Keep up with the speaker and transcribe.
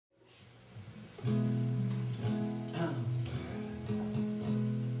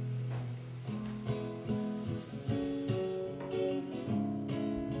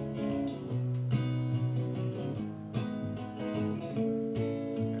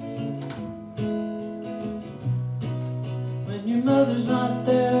mother's not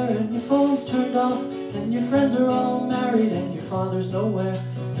there, and your phone's turned off, and your friends are all married, and your father's nowhere,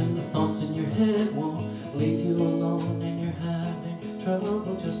 and the thoughts in your head won't leave you alone, and you're having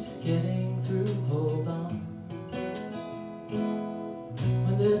trouble just getting through. Hold on.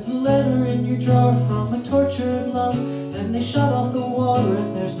 When there's a letter in your drawer from a tortured love, and they shut off the water,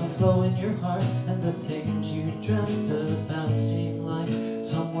 and there's no flow in your heart, and the things you dreamt about seem like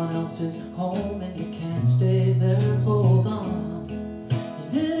someone else's home, and you can't stay there. Hold on.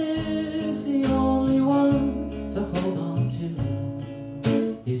 Even if the only one to hold on to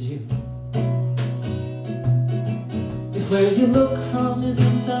is you. If where you look from is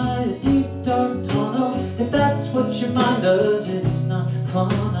inside a deep dark tunnel, if that's what your mind does, it's not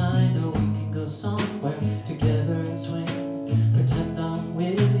fun. I know we can go somewhere together and swing, pretend I'm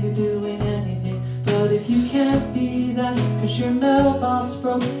with you doing anything. But if you can't be that, cause your mailbox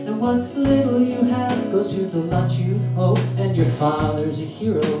broke, and what little you have goes to the lot you owe, and your father's a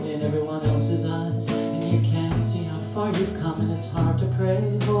hero in everyone else's eyes, and you can't see how far you've come, and it's hard to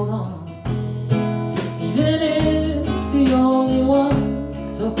pray. Hold on. Even if the only one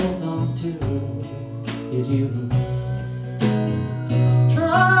to hold on to is you,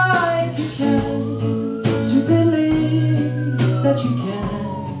 try if you can to believe that you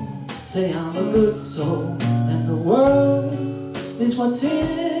can say I'm a good soul, and the world is what's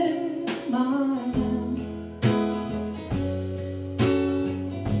in my hands.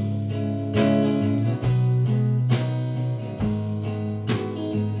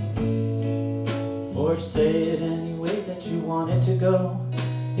 Or say it any way that you want it to go.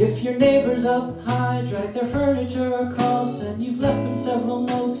 If your neighbors up high drag their furniture across, and you've left them several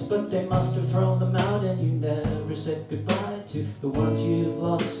notes, but they must have thrown them out, and you never said goodbye to the ones you've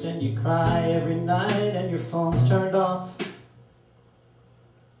lost, and you cry every night, and your phone's turned